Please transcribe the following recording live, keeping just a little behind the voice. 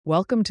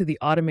Welcome to the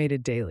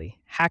Automated Daily,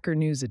 Hacker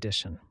News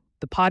Edition,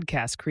 the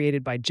podcast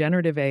created by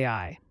Generative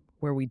AI,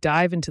 where we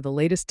dive into the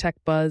latest tech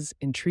buzz,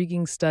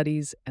 intriguing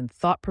studies, and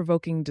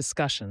thought-provoking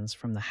discussions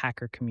from the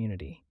hacker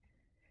community.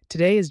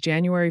 Today is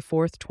January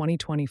 4th,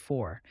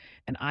 2024,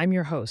 and I'm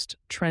your host,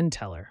 Trend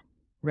Teller,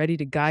 ready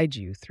to guide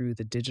you through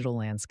the digital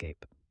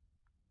landscape.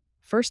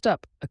 First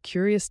up, a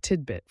curious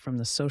tidbit from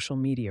the social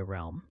media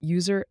realm.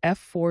 User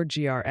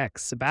F4GRX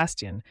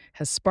Sebastian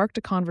has sparked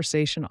a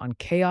conversation on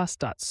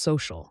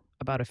chaos.social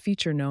about a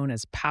feature known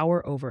as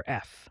Power over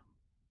F.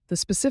 The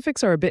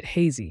specifics are a bit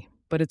hazy,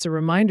 but it's a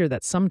reminder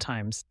that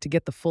sometimes, to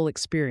get the full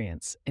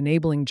experience,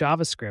 enabling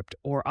JavaScript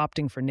or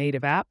opting for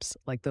native apps,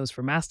 like those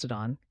for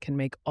Mastodon, can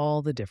make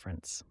all the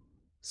difference.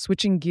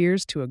 Switching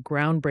gears to a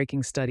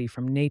groundbreaking study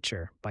from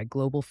Nature by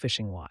Global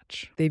Fishing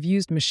Watch. They've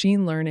used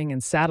machine learning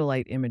and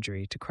satellite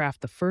imagery to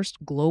craft the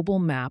first global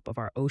map of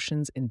our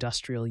ocean's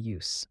industrial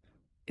use.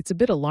 It's a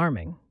bit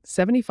alarming.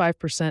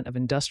 75% of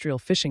industrial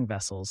fishing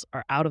vessels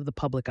are out of the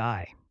public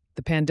eye.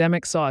 The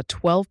pandemic saw a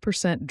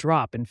 12%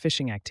 drop in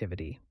fishing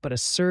activity, but a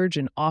surge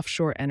in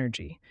offshore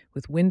energy,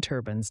 with wind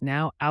turbines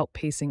now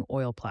outpacing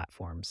oil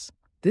platforms.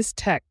 This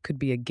tech could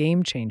be a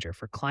game changer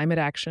for climate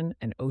action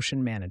and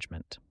ocean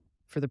management.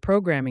 For the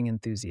programming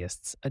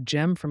enthusiasts, a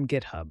gem from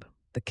GitHub,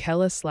 the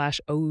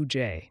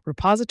Kela/OOJ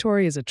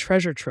repository is a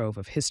treasure trove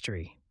of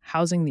history,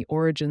 housing the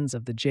origins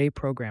of the J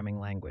programming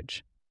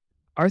language.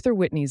 Arthur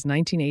Whitney's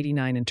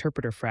 1989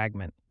 interpreter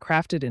fragment,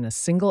 crafted in a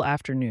single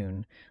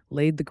afternoon,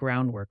 laid the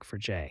groundwork for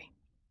J.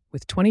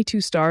 With 22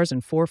 stars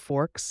and 4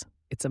 forks,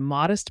 it's a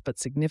modest but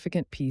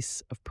significant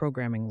piece of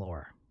programming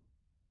lore.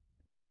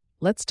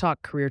 Let's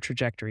talk career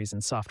trajectories in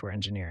software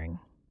engineering.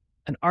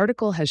 An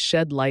article has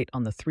shed light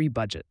on the 3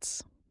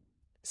 budgets: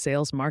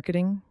 sales,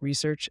 marketing,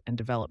 research and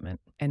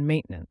development, and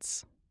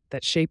maintenance,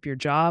 that shape your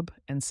job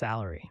and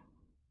salary.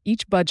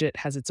 Each budget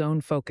has its own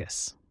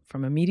focus,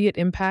 from immediate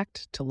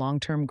impact to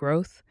long-term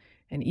growth,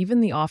 and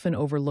even the often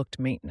overlooked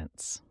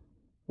maintenance.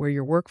 Where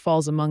your work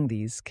falls among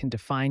these can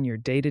define your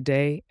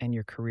day-to-day and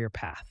your career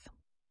path.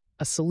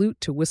 A salute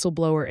to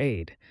Whistleblower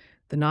Aid,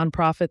 the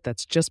nonprofit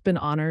that's just been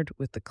honored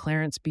with the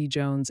Clarence B.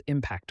 Jones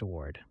Impact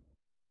Award.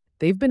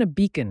 They've been a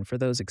beacon for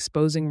those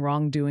exposing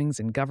wrongdoings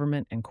in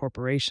government and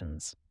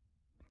corporations,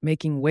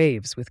 making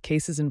waves with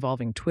cases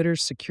involving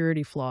Twitter's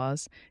security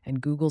flaws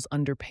and Google's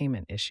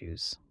underpayment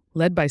issues.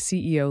 Led by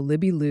CEO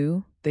Libby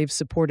Liu, they've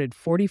supported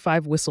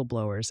 45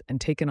 whistleblowers and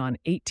taken on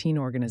 18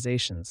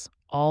 organizations,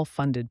 all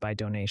funded by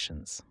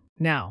donations.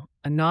 Now,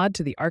 a nod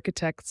to the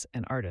architects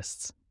and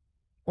artists.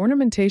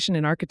 Ornamentation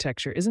in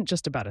architecture isn't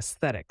just about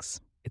aesthetics,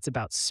 it's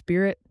about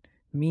spirit,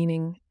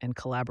 meaning, and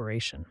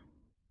collaboration.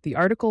 The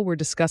article we're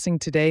discussing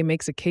today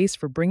makes a case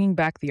for bringing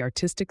back the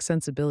artistic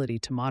sensibility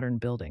to modern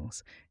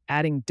buildings,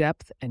 adding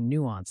depth and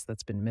nuance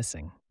that's been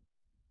missing.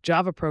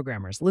 Java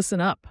programmers,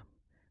 listen up!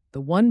 The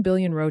 1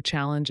 billion row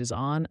challenge is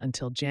on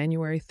until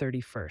January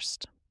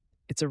 31st.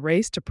 It's a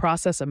race to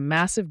process a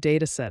massive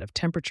data set of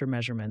temperature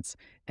measurements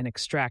and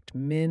extract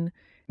min,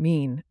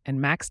 mean, and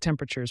max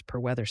temperatures per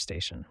weather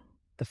station.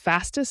 The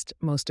fastest,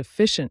 most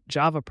efficient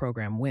Java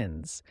program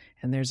wins,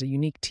 and there's a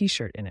unique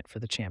t-shirt in it for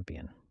the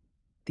champion.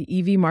 The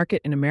EV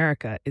market in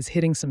America is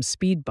hitting some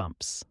speed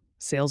bumps.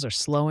 Sales are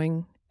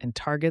slowing, and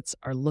targets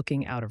are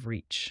looking out of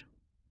reach.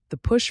 The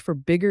push for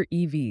bigger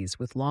EVs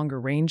with longer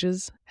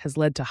ranges has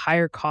led to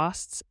higher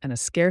costs and a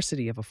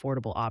scarcity of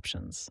affordable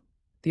options.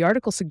 The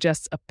article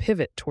suggests a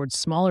pivot towards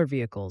smaller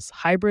vehicles,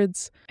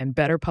 hybrids, and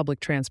better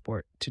public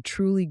transport to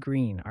truly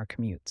green our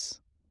commutes.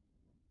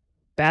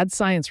 Bad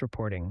science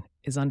reporting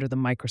is under the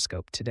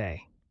microscope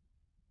today.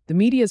 The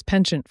media's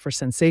penchant for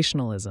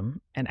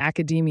sensationalism and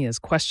academia's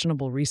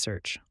questionable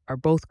research are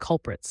both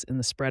culprits in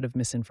the spread of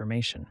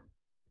misinformation.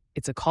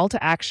 It's a call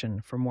to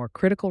action for more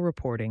critical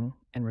reporting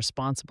and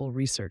responsible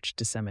research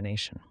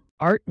dissemination.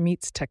 Art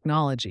meets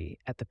technology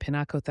at the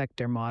Pinakothek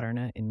der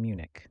Moderne in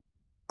Munich.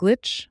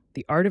 Glitch,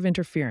 the Art of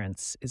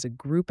Interference, is a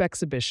group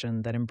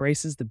exhibition that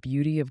embraces the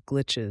beauty of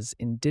glitches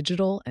in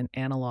digital and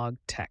analog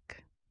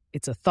tech.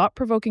 It's a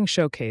thought-provoking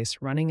showcase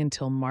running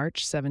until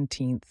March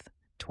 17th,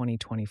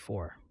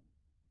 2024.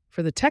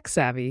 For the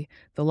tech-savvy,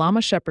 the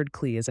Llama Shepherd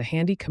CLI is a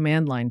handy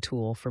command line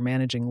tool for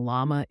managing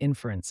Llama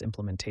inference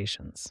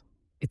implementations.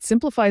 It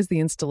simplifies the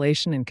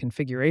installation and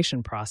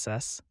configuration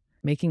process,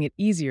 making it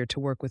easier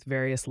to work with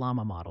various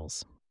llama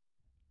models.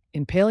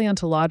 In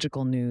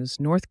paleontological news,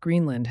 North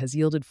Greenland has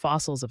yielded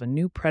fossils of a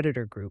new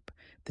predator group,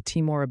 the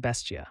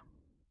Timoribestia.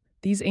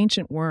 These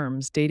ancient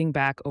worms, dating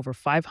back over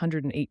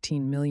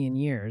 518 million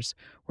years,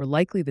 were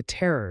likely the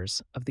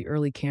terrors of the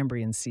early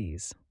Cambrian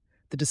seas.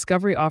 The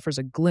discovery offers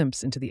a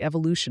glimpse into the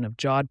evolution of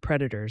jawed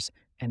predators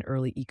and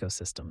early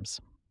ecosystems.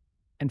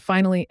 And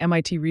finally,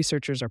 MIT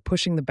researchers are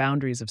pushing the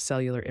boundaries of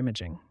cellular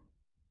imaging.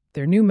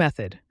 Their new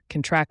method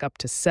can track up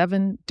to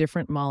 7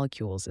 different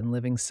molecules in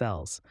living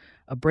cells,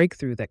 a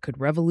breakthrough that could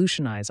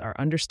revolutionize our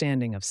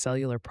understanding of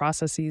cellular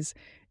processes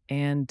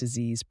and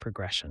disease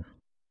progression.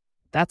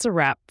 That's a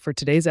wrap for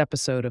today's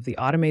episode of the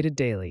Automated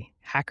Daily,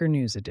 Hacker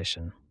News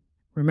Edition.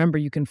 Remember,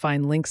 you can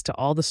find links to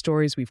all the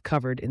stories we've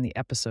covered in the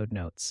episode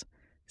notes.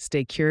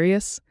 Stay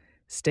curious,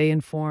 Stay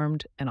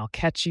informed, and I'll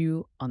catch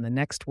you on the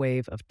next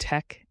wave of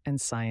tech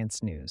and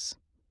science news.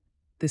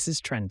 This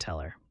is Trend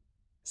Teller,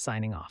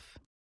 signing off.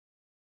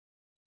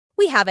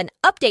 We have an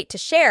update to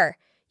share.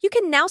 You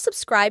can now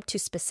subscribe to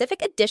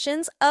specific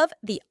editions of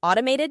the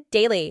Automated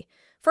Daily.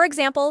 For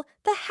example,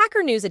 the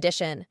Hacker News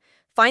edition.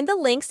 Find the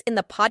links in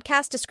the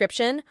podcast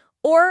description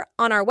or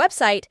on our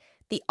website,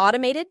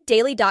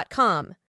 theautomateddaily.com.